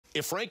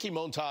If Frankie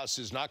Montas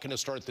is not going to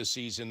start the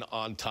season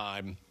on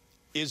time,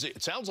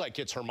 it sounds like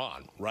it's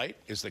Herman, right,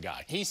 is the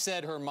guy. He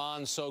said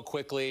Herman so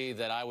quickly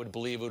that I would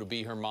believe it would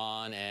be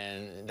Herman,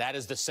 and that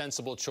is the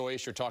sensible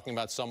choice. You're talking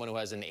about someone who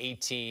has an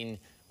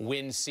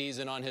 18-win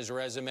season on his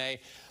resume.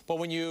 But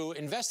when you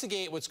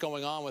investigate what's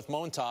going on with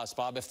Montas,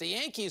 Bob, if the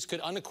Yankees could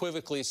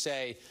unequivocally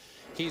say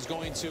he's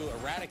going to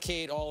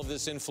eradicate all of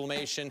this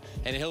inflammation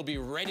and he'll be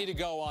ready to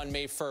go on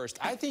May 1st,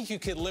 I think you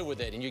could live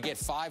with it, and you get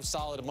 5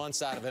 solid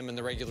months out of him in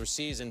the regular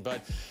season.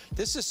 But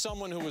this is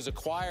someone who was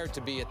acquired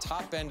to be a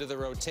top end of the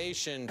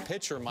rotation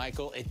pitcher,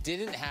 Michael. It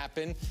didn't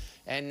happen,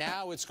 and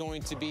now it's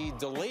going to be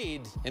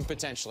delayed in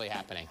potentially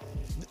happening.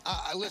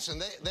 Listen,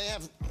 they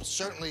have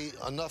certainly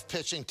enough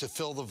pitching to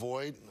fill the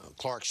void.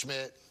 Clark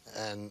Schmidt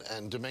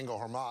and Domingo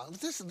Herman.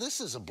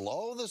 This is a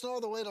blow. There's no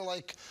other way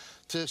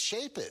to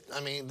shape it. I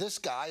mean, this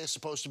guy is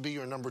supposed to be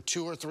your number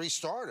 2 or 3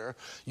 starter.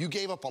 You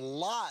gave up a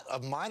lot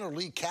of minor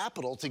league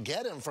capital to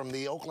get him from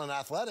the Oakland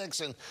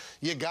Athletics, and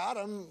you got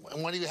him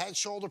when he had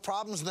shoulder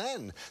problems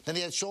then. Then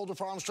he had shoulder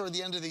problems toward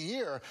the end of the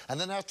year, and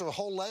then after a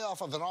whole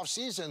layoff of an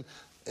offseason,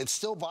 it's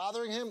still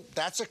bothering him.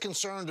 That's a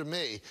concern to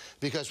me,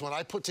 because when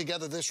I put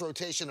together this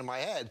rotation in my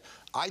head,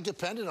 I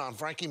depended on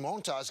Frankie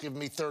Montas giving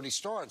me 30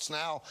 starts.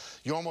 Now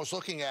you're almost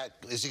looking at,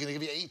 is he going to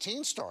give you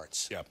 18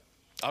 starts? Yeah.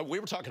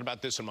 We were talking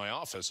about this in my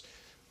office.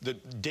 The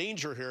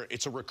danger here,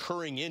 it's a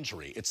recurring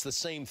injury. It's the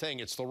same thing.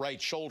 It's the right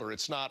shoulder.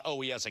 It's not,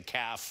 oh, he has a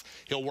calf.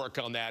 He'll work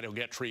on that. He'll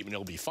get treatment.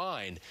 He'll be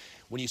fine.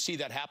 When you see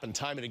that happen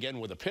time and again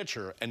with a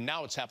pitcher, and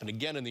now it's happened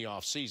again in the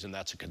offseason,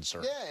 that's a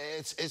concern. Yeah,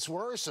 it's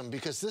worrisome,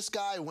 because this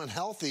guy, when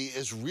healthy,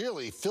 is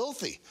really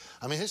filthy.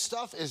 I mean, his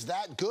stuff is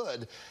that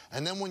good.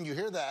 And then when you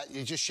hear that,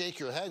 you just shake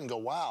your head and go,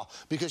 wow.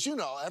 Because, you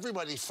know,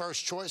 everybody's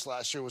first choice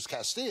last year was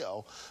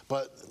Castillo,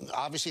 but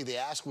obviously the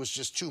ask was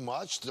just too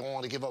much. Don't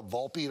want to give up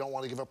Volpe. You don't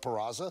want to give up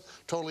Peraza.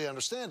 Totally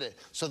understand it.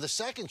 So the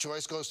second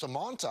choice goes to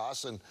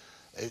Montas, and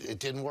it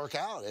didn't work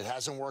out. It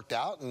hasn't worked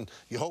out, and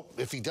you hope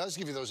if he does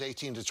give you those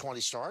 18 to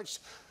 20 starts,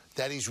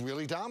 that he's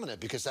really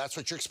dominant, because that's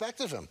what you expect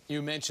of him.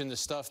 You mentioned the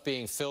stuff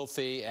being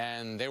filthy,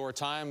 and there were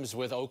times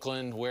with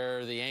Oakland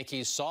where the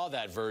Yankees saw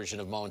that version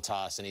of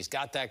Montas, and he's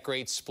got that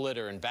great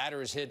splitter, and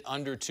batters hit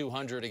under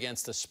 200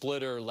 against the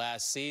splitter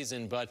last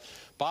season. But,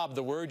 Bob,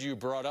 the word you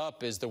brought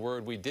up is the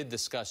word we did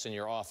discuss in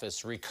your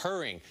office,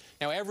 recurring.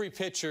 Now, every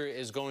pitcher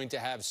is going to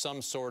have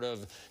some sort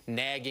of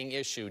nagging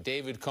issue.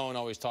 David Cohn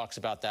always talks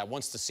about that.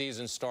 Once the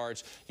season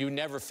starts, you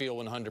never feel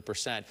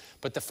 100%.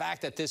 But the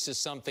fact that this is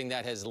something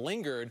that has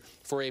lingered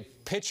for a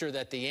pitcher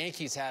that the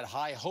Yankees had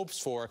high hopes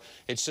for,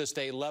 it's just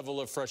a level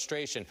of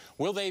frustration.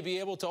 Will they be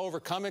able to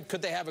overcome it?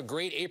 Could they have a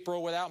great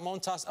April without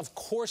Montas? Of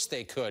course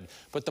they could.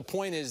 But the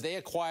point is, they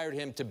acquired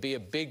him to be a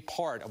big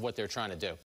part of what they're trying to do.